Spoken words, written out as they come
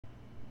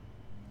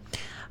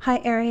Hi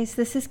Aries,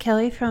 this is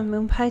Kelly from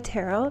Moon Pie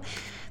Tarot.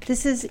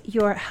 This is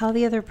your How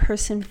the Other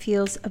Person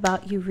Feels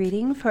About You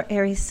reading for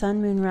Aries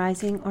Sun, Moon,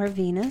 Rising, or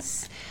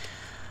Venus.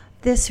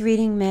 This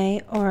reading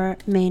may or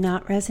may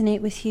not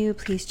resonate with you.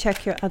 Please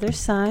check your other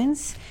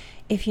signs.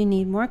 If you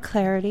need more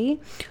clarity,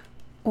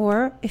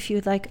 or if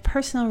you'd like a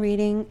personal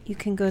reading, you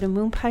can go to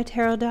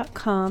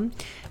moonpietarot.com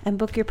and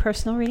book your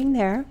personal reading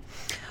there.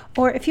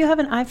 Or if you have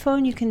an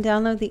iPhone, you can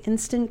download the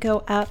Instant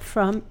Go app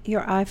from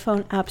your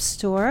iPhone app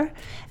store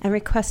and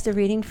request a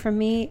reading from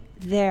me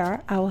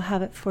there. I will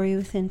have it for you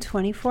within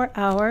 24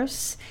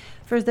 hours.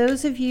 For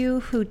those of you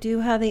who do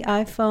have the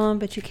iPhone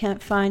but you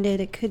can't find it,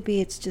 it could be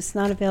it's just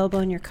not available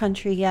in your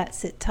country yet.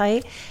 Sit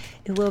tight.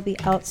 It will be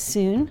out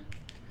soon.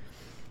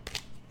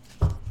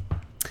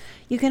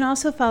 You can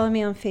also follow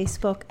me on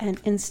Facebook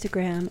and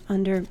Instagram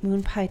under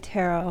Moon Pie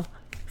Tarot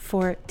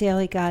for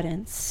daily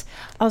guidance.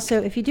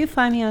 Also, if you do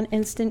find me on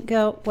Instant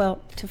Go, well,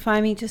 to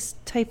find me,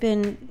 just type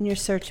in your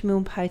search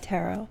Moon Pie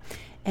Tarot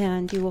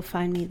and you will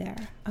find me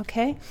there.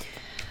 Okay?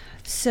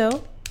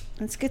 So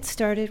let's get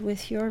started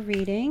with your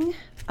reading.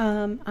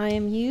 I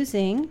am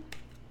using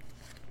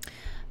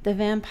the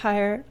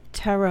Vampire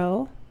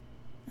Tarot,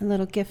 a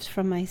little gift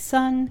from my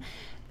son,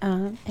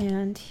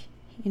 and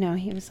you know,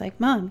 he was like,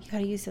 Mom, you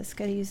gotta use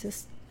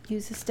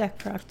this deck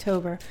for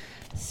October.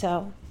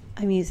 So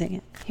I'm using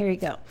it. Here you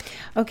go.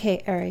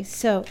 Okay, Aries.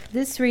 So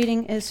this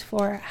reading is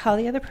for how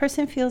the other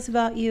person feels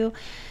about you.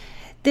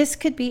 This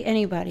could be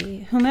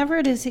anybody, whomever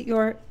it is that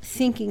you're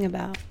thinking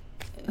about,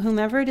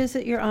 whomever it is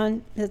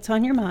that that's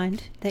on your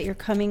mind, that you're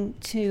coming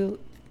to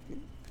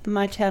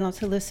my channel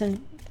to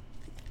listen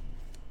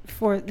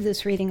for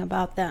this reading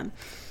about them.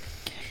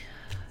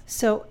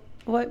 So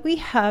what we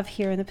have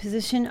here in the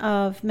position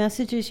of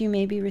messages you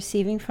may be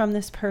receiving from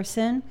this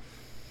person.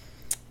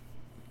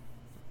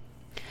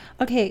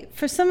 Okay,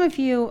 for some of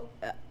you,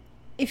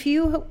 if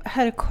you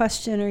had a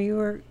question or you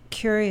were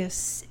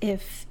curious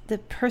if the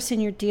person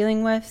you're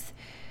dealing with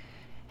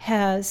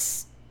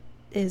is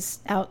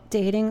out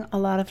dating a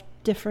lot of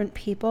different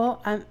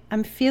people,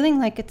 I'm feeling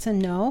like it's a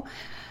no.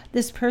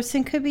 This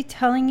person could be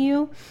telling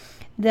you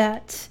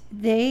that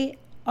they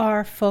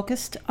are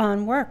focused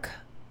on work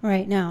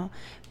right now.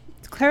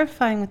 It's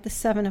clarifying with the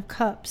Seven of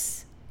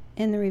Cups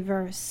in the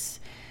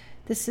reverse.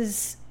 This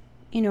is,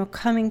 you know,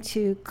 coming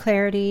to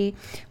clarity.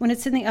 When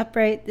it's in the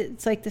upright,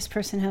 it's like this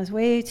person has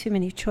way too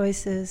many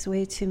choices,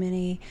 way too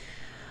many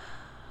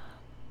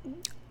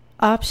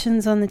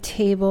options on the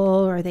table,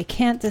 or they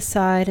can't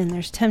decide and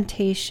there's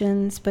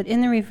temptations. But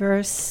in the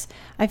reverse,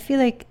 I feel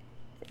like,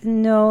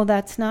 no,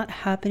 that's not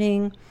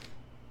happening.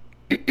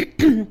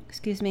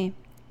 Excuse me.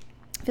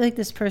 I feel like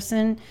this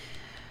person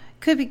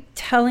could be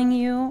telling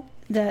you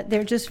that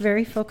they're just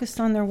very focused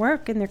on their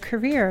work and their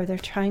career. They're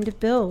trying to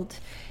build.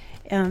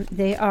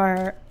 They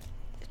are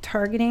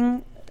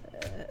targeting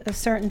a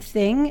certain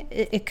thing.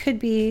 It could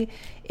be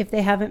if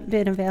they haven't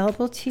been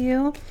available to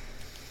you.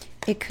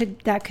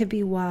 That could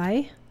be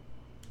why.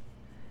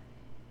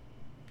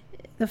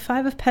 The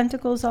Five of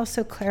Pentacles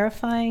also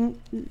clarifying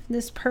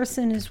this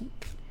person is.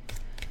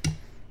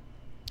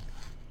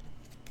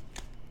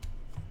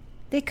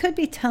 They could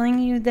be telling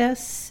you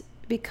this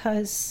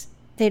because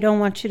they don't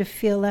want you to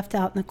feel left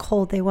out in the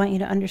cold. They want you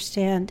to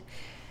understand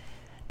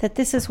that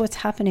this is what's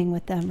happening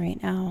with them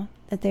right now,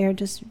 that they are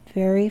just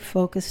very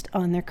focused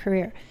on their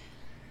career.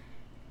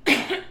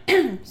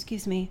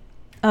 Excuse me.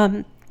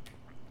 And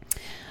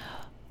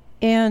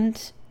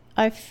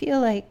I feel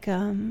like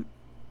when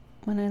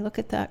I look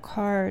at that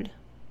card,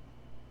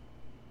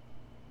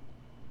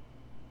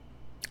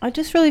 I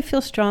just really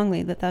feel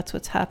strongly that that's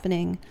what's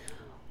happening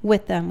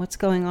with them, what's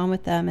going on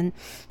with them. And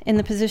in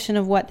the position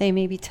of what they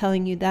may be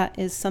telling you, that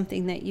is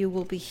something that you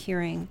will be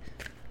hearing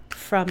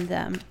from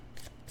them.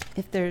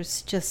 If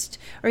there's just,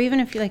 or even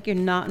if you're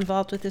not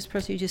involved with this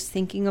person, you're just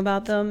thinking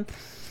about them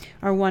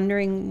or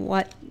wondering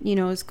what,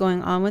 is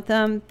going on with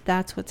them,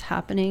 that's what's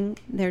happening.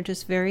 They're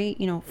just very,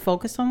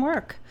 focused on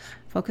work,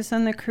 focused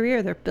on their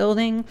career. They're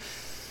building,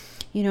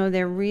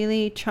 they're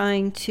really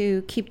trying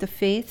to keep the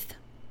faith.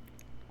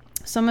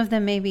 Some of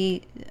them may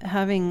be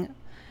having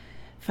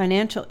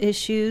financial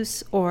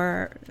issues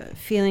or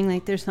feeling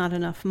like there's not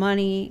enough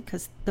money,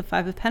 because the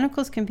Five of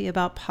Pentacles can be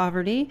about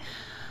poverty.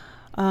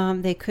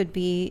 They could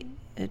be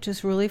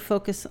just really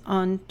focused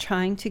on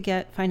trying to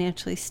get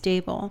financially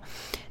stable.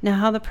 Now,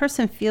 how the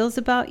person feels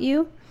about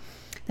you,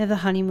 they have the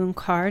honeymoon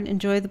card.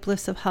 Enjoy the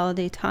bliss of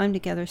holiday time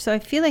together. So I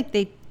feel like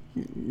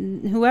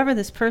whoever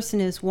this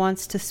person is,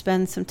 wants to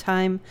spend some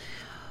time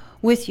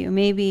with you,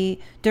 maybe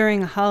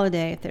during a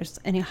holiday, if there's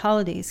any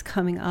holidays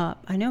coming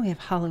up. I know we have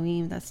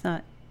Halloween.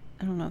 I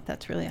don't know if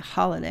that's really a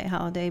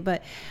holiday,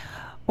 but,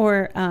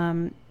 or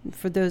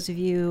for those of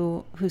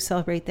you who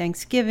celebrate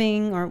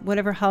Thanksgiving or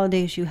whatever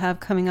holidays you have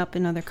coming up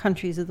in other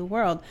countries of the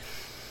world,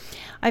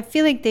 I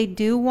feel like they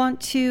do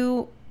want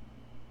to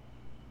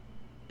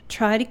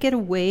try to get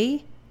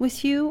away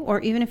with you, or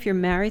even if you're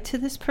married to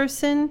this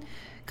person,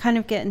 kind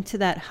of get into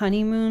that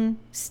honeymoon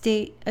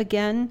state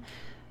again,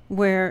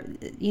 where,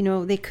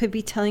 they could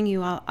be telling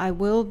you, I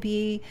will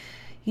be,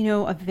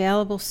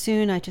 available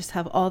soon. I just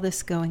have all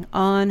this going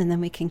on, and then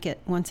we can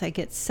once I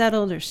get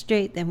settled or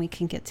straight, then we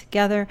can get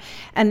together.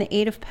 And the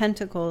Eight of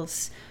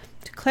Pentacles,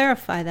 to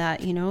clarify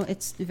that,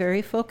 it's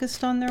very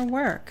focused on their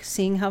work,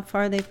 seeing how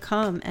far they've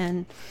come,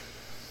 and,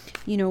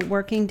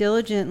 working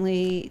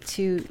diligently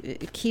to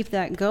keep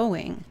that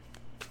going.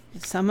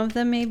 Some of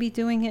them may be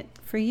doing it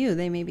for you.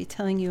 They may be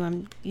telling you,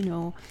 I'm,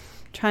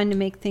 trying to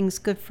make things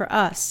good for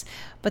us.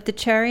 But the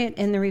Chariot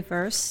in the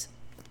reverse,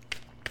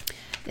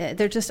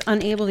 they're just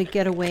unable to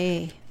get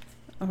away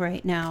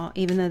right now,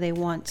 even though they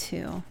want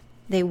to.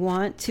 They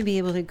want to be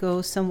able to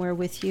go somewhere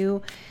with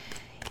you,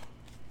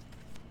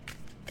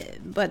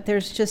 but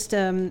there's just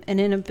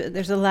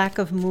there's a lack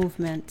of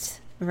movement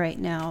right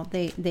now.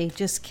 They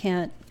just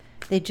can't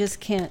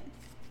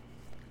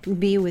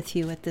be with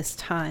you at this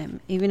time.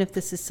 Even if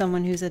this is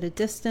someone who's at a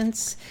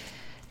distance,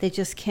 they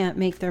just can't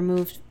make their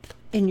move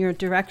in your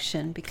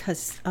direction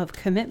because of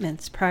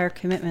commitments, prior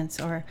commitments,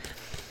 or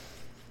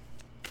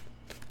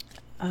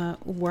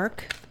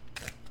work,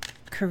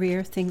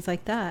 career, things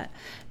like that.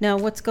 Now,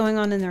 what's going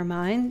on in their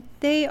mind?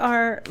 They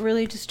are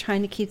really just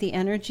trying to keep the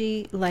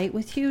energy light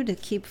with you, to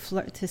keep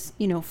flirt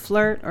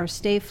or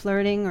stay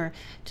flirting, or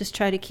just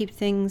try to keep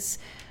things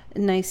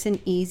nice and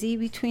easy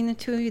between the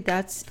two of you.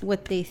 That's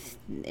what they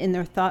in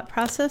their thought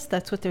process,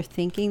 that's what they're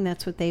thinking,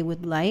 that's what they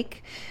would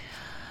like.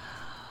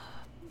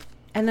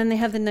 And then they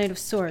have the Knight of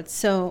Swords.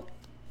 So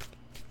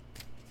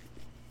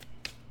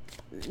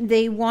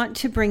they want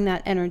to bring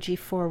that energy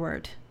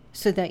forward,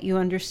 so that you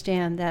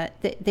understand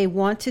that they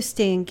want to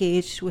stay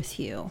engaged with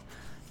you.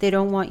 They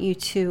don't want you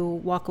to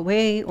walk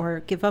away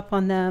or give up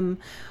on them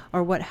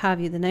or what have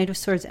you. The Knight of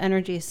Swords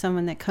energy is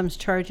someone that comes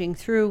charging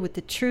through with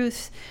the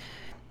truth.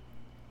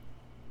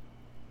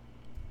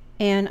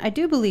 And I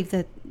do believe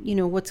that,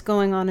 what's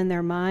going on in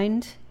their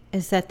mind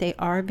is that they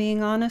are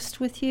being honest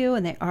with you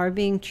and they are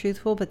being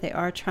truthful, but they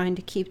are trying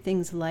to keep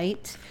things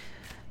light.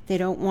 They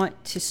don't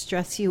want to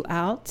stress you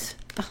out.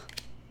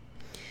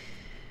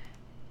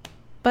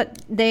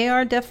 But they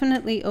are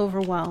definitely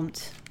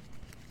overwhelmed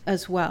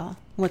as well.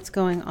 What's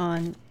going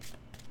on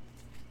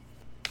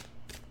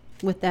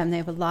with them? They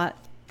have a lot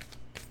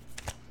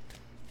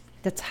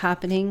that's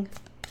happening.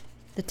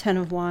 The Ten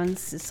of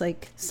Wands is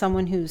like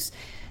someone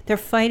they're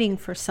fighting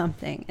for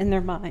something in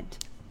their mind.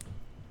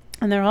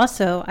 And they're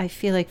also, I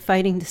feel like,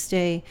 fighting to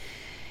stay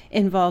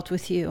involved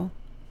with you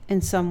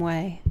in some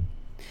way.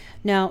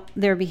 Now,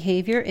 their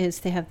behavior is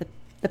they have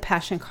the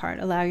Passion card.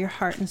 Allow your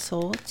heart and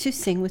soul to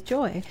sing with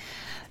joy.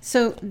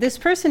 So this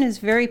person is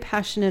very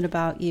passionate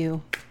about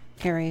you,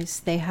 Aries.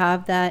 They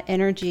have that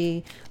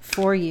energy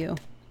for you.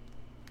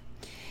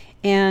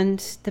 And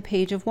the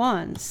Page of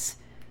Wands.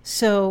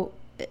 So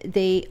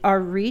they are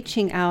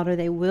reaching out, or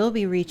they will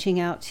be reaching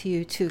out to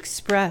you to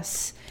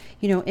express,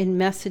 in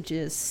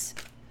messages,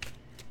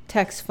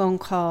 text, phone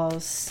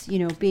calls,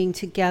 being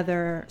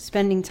together,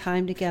 spending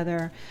time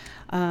together,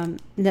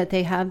 that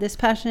they have this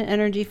passionate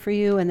energy for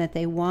you and that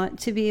they want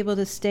to be able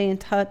to stay in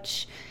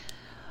touch.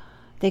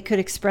 They could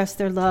express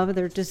their love,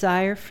 their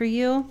desire for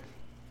you,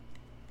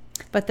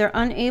 but they're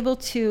unable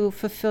to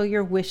fulfill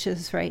your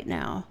wishes right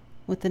now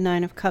with the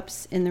Nine of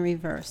Cups in the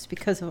reverse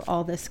because of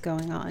all this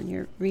going on.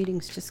 Your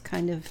reading's just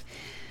kind of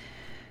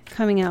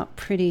coming out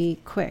pretty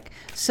quick.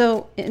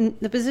 So in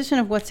the position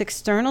of what's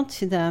external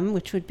to them,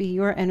 which would be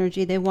your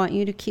energy, they want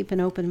you to keep an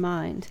open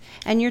mind.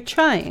 And you're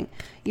trying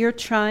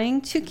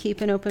to keep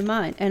an open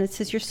mind. And it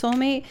says your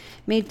soulmate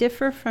may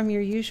differ from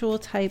your usual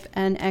type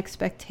and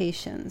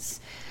expectations.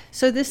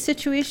 So this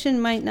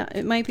situation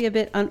might be a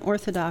bit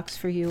unorthodox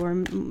for you, or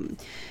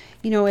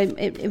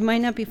it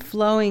might not be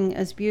flowing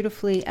as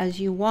beautifully as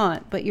you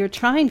want, but you're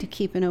trying to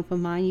keep an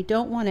open mind. You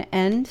don't want to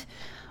end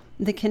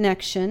the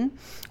connection,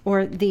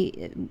 or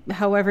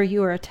however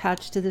you are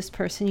attached to this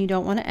person. You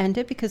don't want to end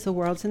it because the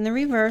world's in the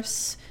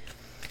reverse.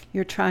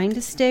 You're trying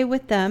to stay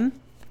with them.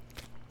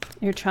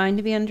 You're trying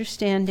to be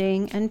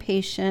understanding and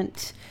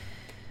patient.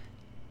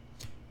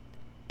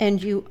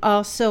 And you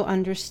also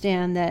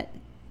understand that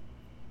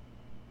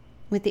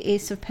with the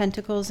Ace of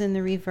Pentacles in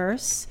the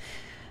reverse,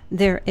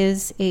 there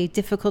is a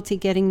difficulty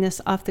getting this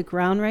off the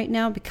ground right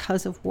now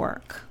because of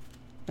work,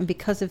 and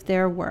because of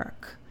their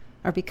work,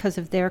 or because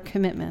of their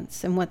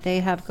commitments and what they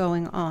have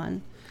going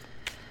on.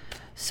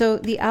 So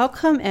the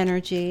outcome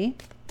energy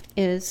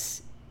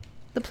is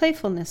the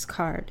Playfulness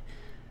card.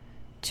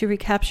 To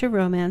recapture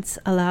romance,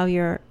 allow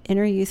your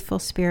inner youthful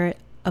spirit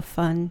of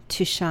fun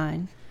to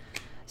shine.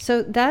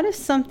 So that is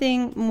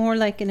something more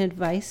like an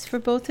advice for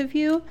both of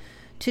you,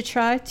 to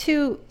try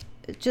to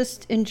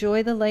just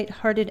enjoy the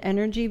lighthearted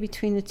energy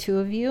between the two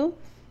of you.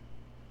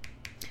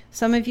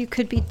 Some of you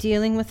could be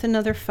dealing with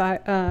another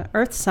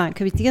earth sign,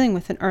 could be dealing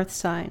with an earth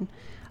sign.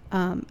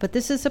 But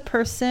this is a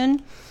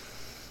person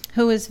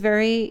who is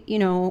very,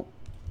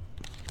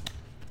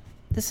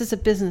 this is a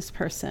business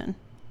person,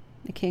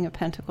 the King of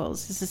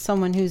Pentacles. This is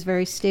someone who's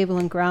very stable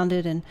and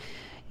grounded, and,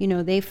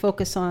 they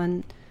focus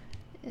on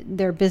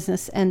their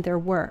business and their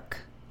work.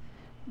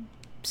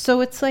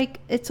 So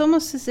it's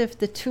almost as if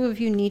the two of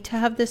you need to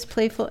have this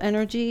playful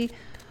energy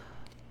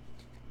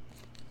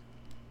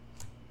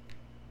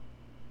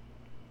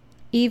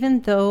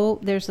even though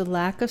there's a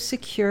lack of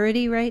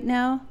security right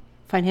now,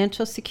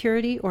 financial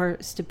security or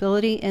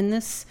stability in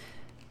this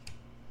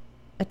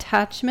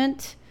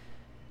attachment,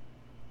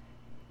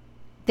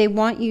 they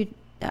want you,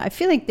 I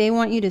feel like they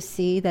want you to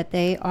see that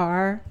they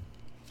are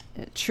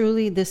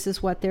truly, this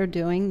is what they're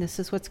doing. This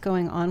is what's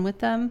going on with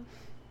them.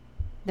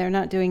 They're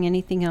not doing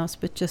anything else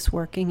but just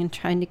working and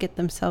trying to get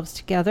themselves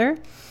together.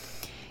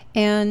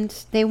 And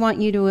they want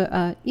you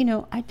to,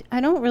 I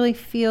don't really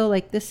feel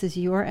like this is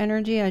your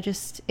energy.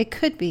 It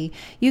could be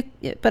you,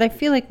 but I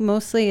feel like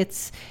mostly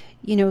it's,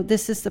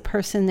 this is the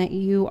person that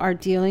you are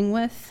dealing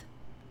with.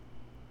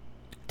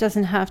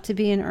 Doesn't have to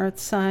be an earth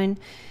sign.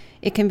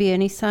 It can be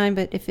any sign,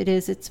 but if it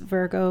is, it's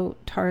Virgo,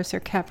 Taurus, or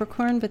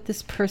Capricorn. But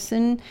this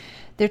person,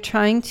 they're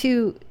trying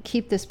to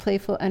keep this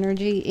playful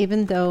energy,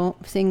 even though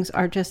things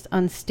are just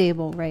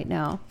unstable right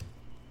now,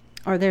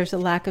 or there's a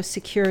lack of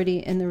security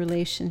in the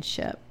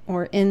relationship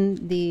or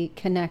in the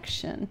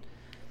connection.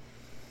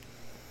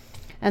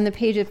 And the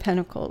Page of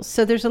Pentacles.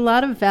 So there's a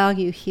lot of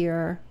value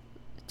here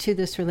to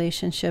this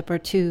relationship, or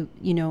to,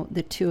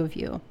 the two of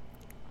you.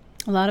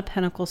 A lot of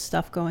Pentacle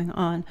stuff going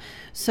on.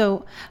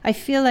 So I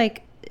feel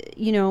like,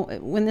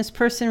 when this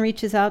person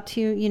reaches out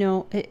to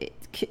you,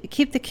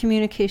 keep the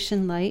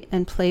communication light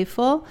and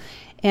playful,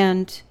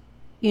 and,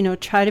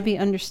 try to be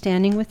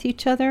understanding with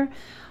each other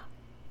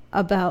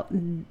about,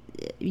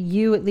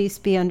 you at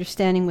least be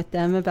understanding with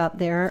them about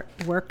their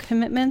work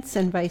commitments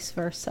and vice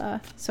versa.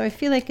 So I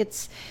feel like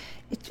it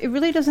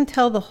really doesn't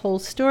tell the whole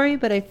story,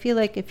 but I feel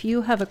like if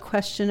you have a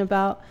question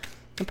about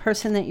the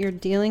person that you're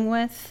dealing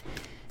with,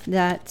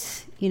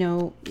 that, you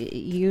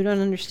don't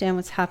understand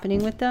what's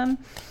happening with them,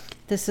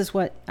 this is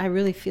what I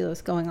really feel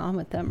is going on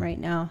with them right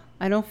now.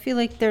 I don't feel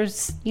like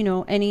there's,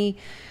 any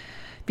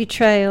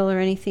betrayal or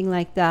anything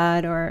like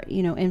that, or,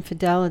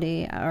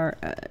 infidelity, or,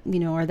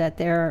 or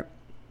that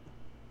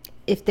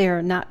if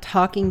they're not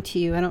talking to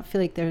you, I don't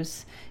feel like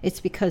it's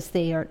because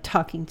they are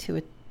talking to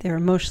it. They're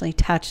emotionally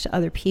attached to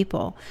other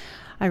people.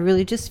 I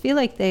really just feel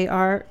like they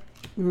are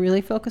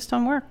really focused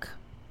on work.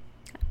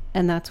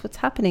 And that's what's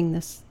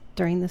happening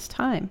during this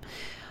time.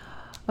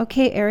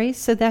 Okay, Aries,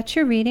 so that's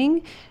your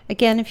reading.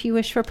 Again, if you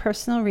wish for a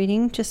personal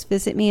reading, just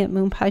visit me at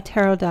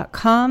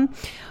moonpietarot.com,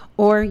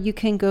 or you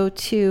can go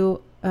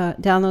to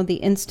download the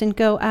Instant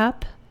Go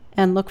app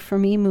and look for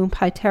me, Moon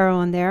Pie Tarot,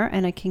 on there,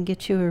 and I can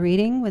get you a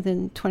reading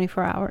within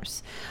 24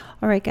 hours.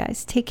 All right,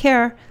 guys, take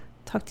care.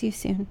 Talk to you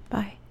soon.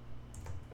 Bye.